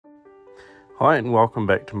Hi and welcome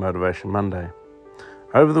back to Motivation Monday.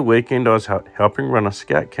 Over the weekend I was helping run a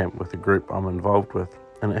scout camp with a group I'm involved with,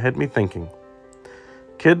 and it had me thinking.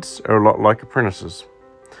 Kids are a lot like apprentices,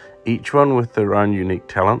 each one with their own unique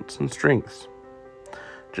talents and strengths.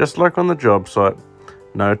 Just like on the job site,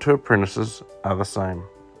 no two apprentices are the same.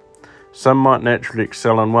 Some might naturally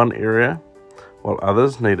excel in one area, while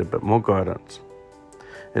others need a bit more guidance.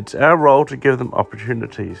 It's our role to give them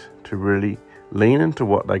opportunities to really lean into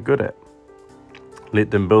what they're good at. Let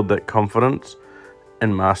them build that confidence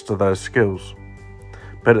and master those skills.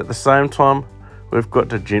 But at the same time, we've got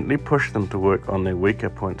to gently push them to work on their weaker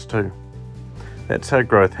points too. That's how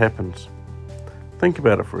growth happens. Think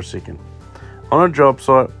about it for a second. On a job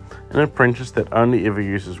site, an apprentice that only ever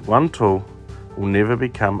uses one tool will never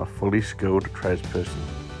become a fully skilled tradesperson.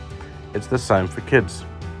 It's the same for kids.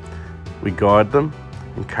 We guide them,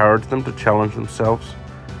 encourage them to challenge themselves,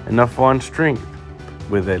 and they'll find strength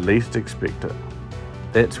where they least expect it.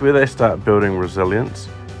 That's where they start building resilience,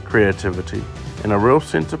 creativity, and a real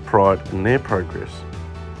sense of pride in their progress.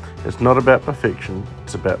 It's not about perfection,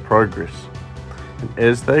 it's about progress. And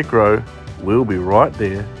as they grow, we'll be right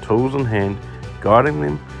there, tools in hand, guiding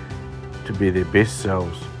them to be their best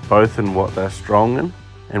selves, both in what they're strong in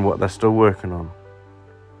and what they're still working on.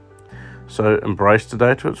 So embrace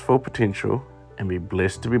today to its full potential and be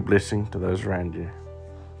blessed to be blessing to those around you.